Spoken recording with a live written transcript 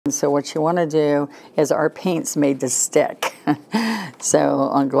So what you want to do is, our paint's made to stick. So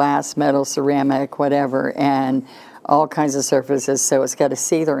on glass, metal, ceramic, whatever, and all kinds of surfaces, so it's got a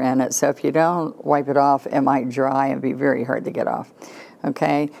sealer in it. So if you don't wipe it off, it might dry and be very hard to get off.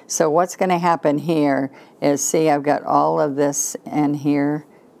 Okay, so what's going to happen here is, see, I've got all of this in here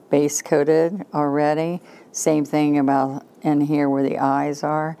base coated already. Same thing about in here where the eyes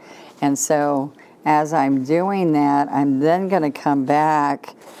are. And so as I'm doing that, I'm then going to come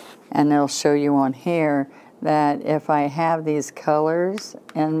back, and it'll show you on here that if I have these colors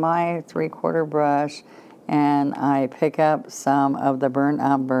in my 3/4 brush and I pick up some of the burnt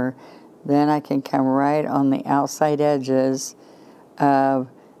umber, then I can come right on the outside edges of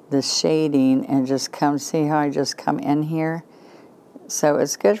the shading and just come, see how I just come in here? So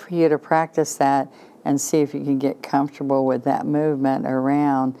it's good for you to practice that and see if you can get comfortable with that movement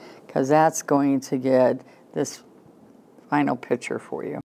around, because that's going to get this final picture for you.